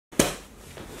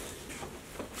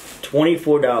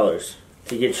$24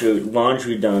 to get your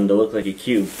laundry done to look like a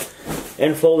cube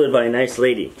and folded by a nice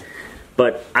lady.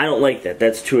 But I don't like that.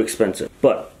 That's too expensive.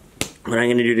 But what I'm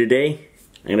going to do today,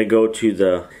 I'm going to go to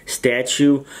the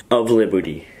Statue of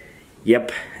Liberty.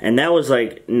 Yep, and that was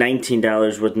like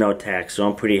 $19 with no tax, so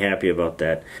I'm pretty happy about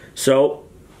that. So,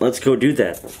 let's go do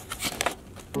that.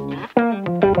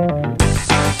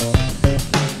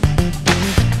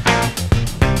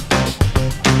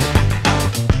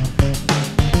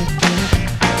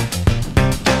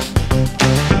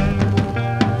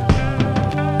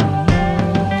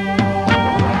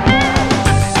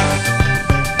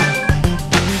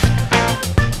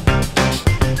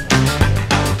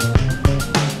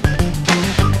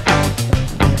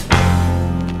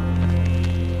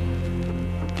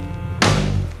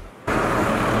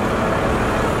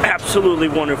 Absolutely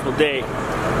wonderful day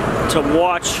to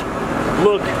watch,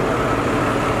 look,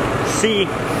 see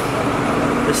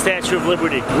the Statue of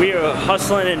Liberty. We are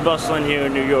hustling and bustling here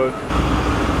in New York.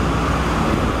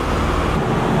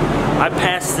 I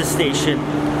passed the station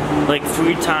like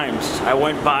 3 times. I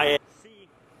went by it, see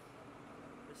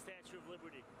the Statue of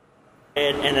Liberty,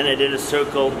 and then I did a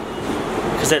circle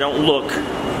because I don't look.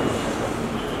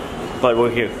 But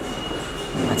we're here.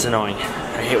 That's annoying.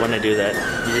 I hate when I do that.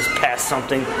 You just pass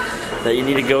something that you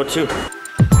need to go to.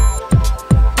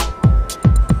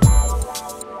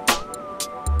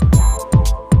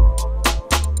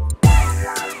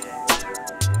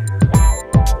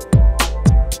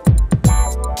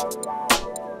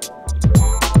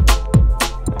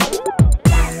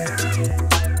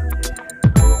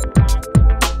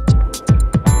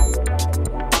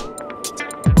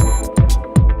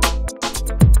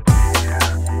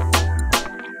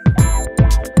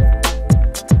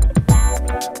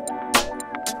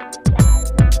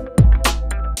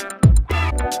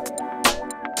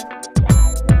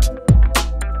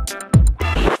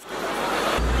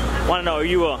 Want to know, are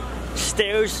you a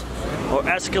stairs or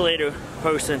escalator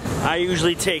person? I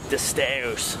usually take the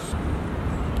stairs.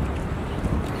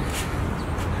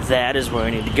 That is where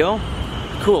I need to go.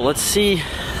 Cool, let's see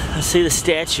the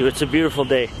statue. It's a beautiful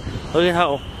day. Look at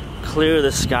how clear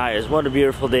the sky is. What a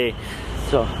beautiful day.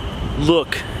 So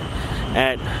look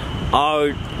at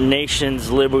our nation's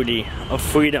liberty of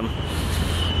freedom,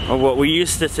 or what we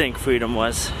used to think freedom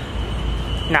was.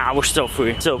 Nah, we're still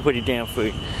free. Still pretty damn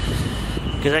free.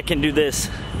 Because I can do this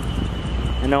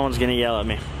and no one's gonna yell at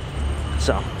me.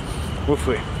 So, we're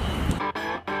free.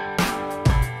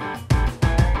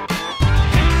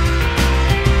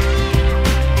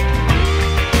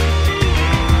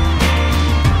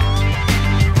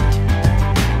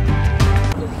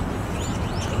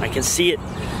 I can see it.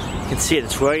 You can see it.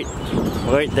 It's right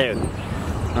there.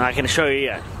 I'm not gonna show you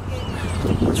yet.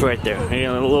 It's right there. Maybe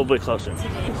a little bit closer.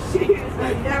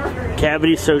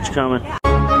 Cavity search coming.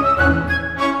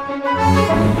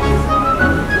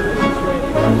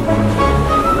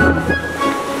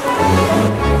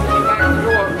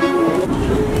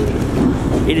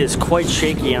 It is quite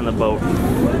shaky on the boat. I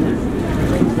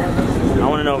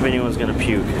want to know if anyone's gonna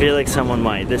puke. I feel like someone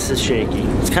might. This is shaky.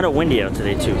 It's kind of windy out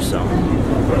today too, so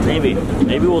maybe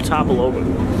we'll topple over. I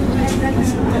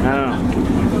don't know.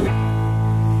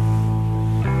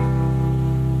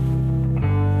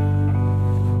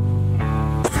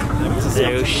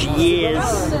 There she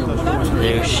is.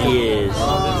 There she is.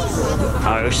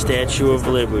 Our Statue of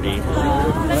Liberty.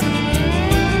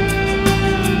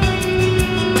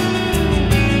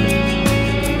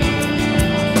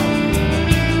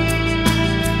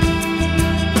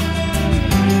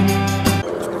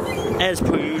 As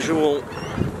per usual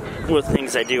with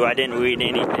things I do, I didn't read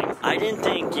anything. I didn't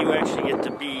think you actually get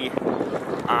to be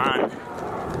on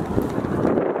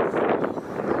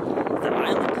the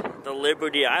island, the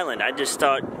Liberty Island. I just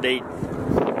thought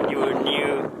you were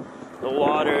near the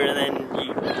water and then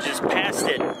you just passed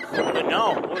it. But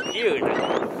no, look here.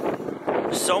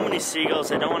 There's so many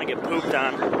seagulls, I don't want to get pooped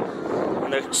on.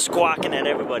 And they're squawking at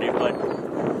everybody, but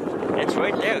it's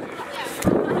right there.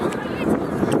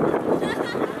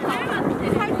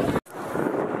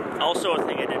 Also, a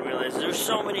thing I didn't realize, there's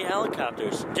so many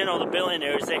helicopters. You know, the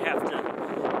billionaires, they have to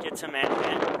get to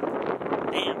Manhattan.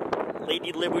 Damn,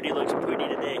 Lady Liberty looks pretty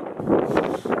today.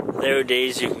 There are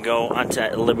days you can go onto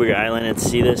Liberty Island and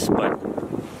see this, but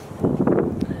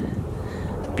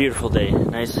beautiful day.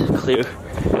 Nice, clear,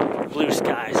 blue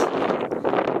skies.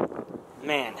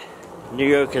 Man, New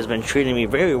York has been treating me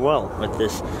very well with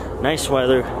this nice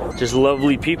weather. Just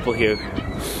lovely people here.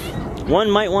 One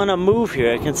might want to move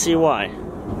here, I can see why.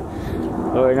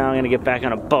 But right now I'm going to get back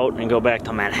on a boat and go back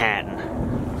to Manhattan.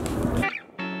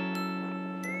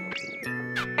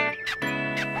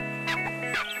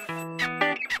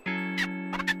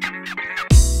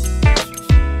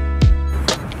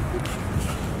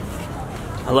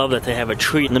 I love that they have a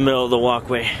tree in the middle of the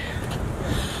walkway.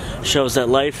 Shows that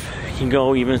life can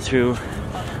go even through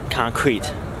concrete.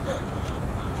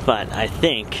 But I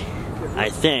think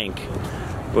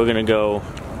we're gonna go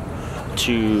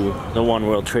to the One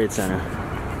World Trade Center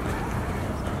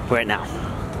right now.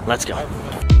 Let's go.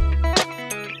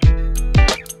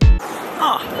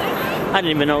 Oh, I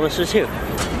didn't even know this was here.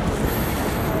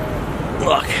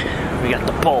 Look, we got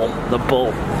the bull,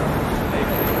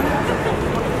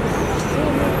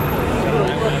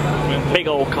 Big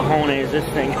old cojones, this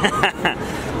thing.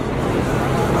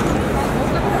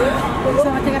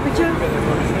 Someone take a picture?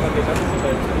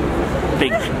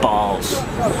 Big balls.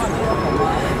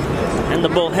 And the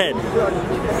bull head.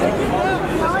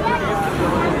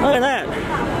 Look at that.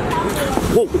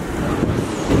 Whoa.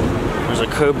 There's a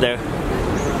curb there.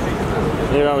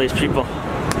 Look at all these people.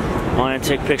 I want to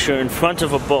take a picture in front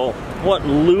of a bull. What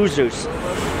losers.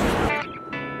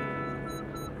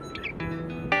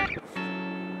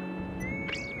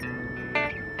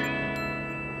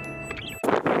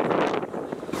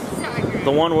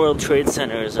 The One World Trade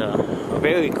Center is a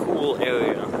very cool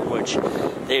area in which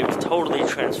they've totally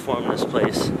transformed this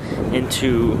place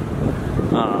into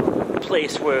a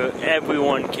place where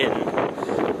everyone can,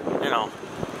 you know,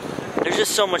 there's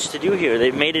just so much to do here.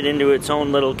 They've made it into its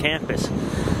own little campus.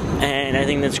 And I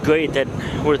think that's great that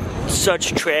with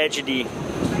such tragedy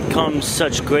comes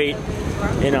such great,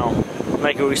 you know,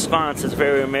 like a response. It's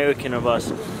very American of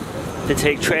us to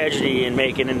take tragedy and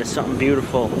make it into something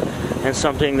beautiful and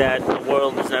something that the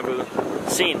world has never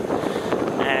seen.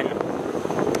 And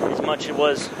as much it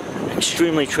was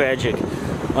extremely tragic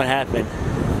what happened,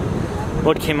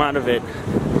 what came out of it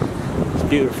is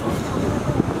beautiful.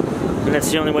 And that's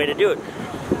the only way to do it.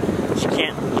 You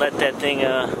can't let that thing,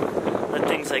 let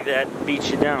things like that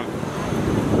beat you down.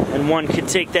 And one could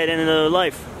take that into their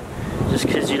life. Just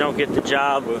because you don't get the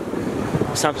job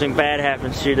or something bad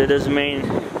happens to you, that doesn't mean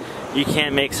you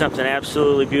can't make something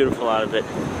absolutely beautiful out of it.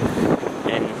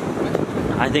 And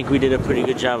I think we did a pretty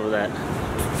good job of that.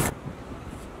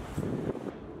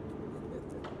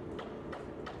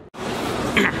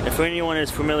 If anyone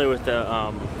is familiar with the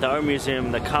art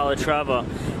museum, the Calatrava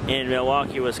in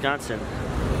Milwaukee, Wisconsin,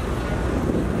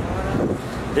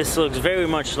 this looks very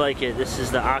much like it. This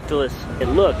is the Octolith. It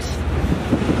looks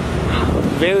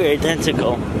very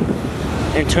identical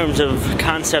in terms of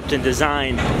concept and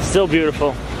design. Still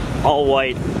beautiful, all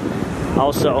white.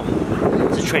 Also,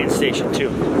 it's a train station too,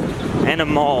 and a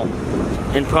mall,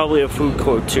 and probably a food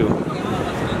court too.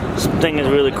 This thing is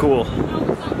really cool.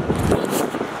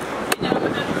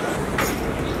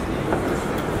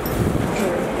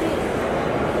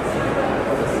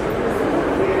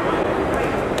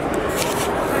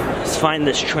 Let's find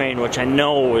this train, which I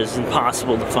know is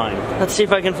impossible to find. Let's see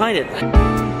if I can find it.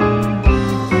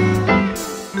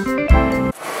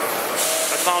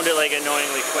 Like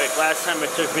annoyingly quick. Last time it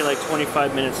took me like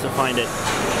 25 minutes to find it.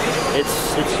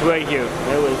 It's right here.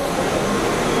 It was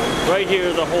right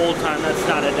here the whole time. That's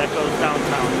not it. That goes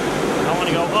downtown. I want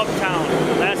to go uptown.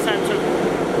 Last time took,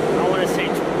 I want to say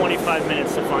 25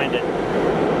 minutes to find it.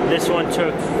 This one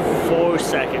took 4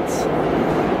 seconds.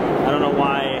 I don't know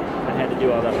why I had to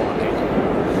do all that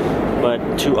walking.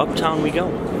 But to uptown we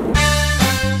go.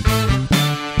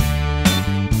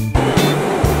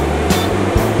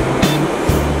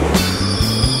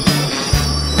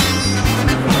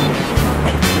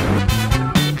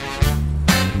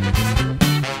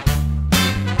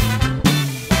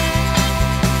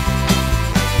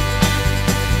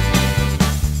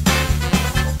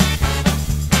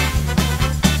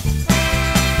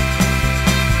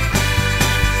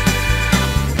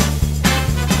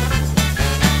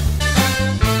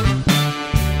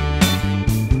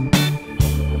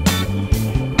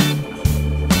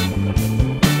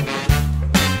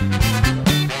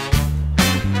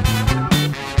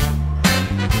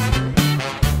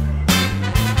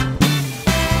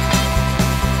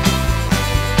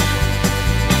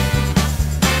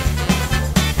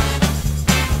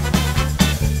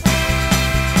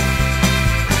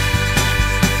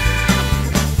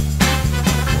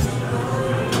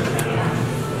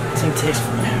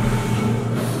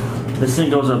 This thing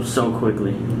goes up so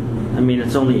quickly. I mean,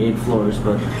 it's only 8 floors,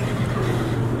 but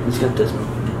it's got this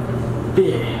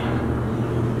big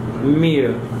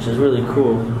mirror, which is really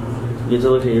cool. You get to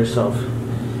look at yourself,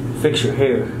 fix your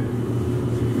hair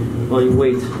while you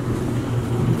wait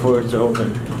for it to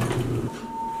open.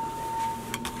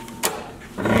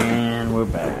 And we're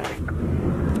back.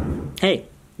 Hey,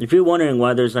 if you're wondering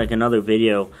why there's like another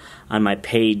video on my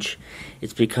page,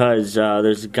 it's because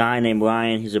there's a guy named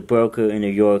Ryan. He's a broker in New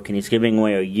York, and he's giving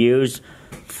away a year's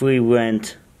free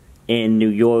rent in New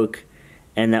York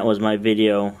and that was my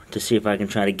video to see if I can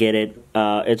try to get it.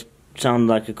 It sounded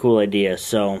like a cool idea,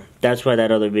 so that's why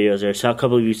that other video is there. So a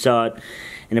couple of you saw it,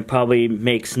 and it probably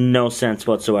makes no sense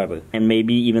whatsoever, and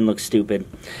maybe even looks stupid.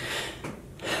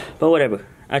 But whatever,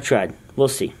 I tried. We'll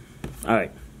see.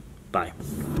 Alright, bye.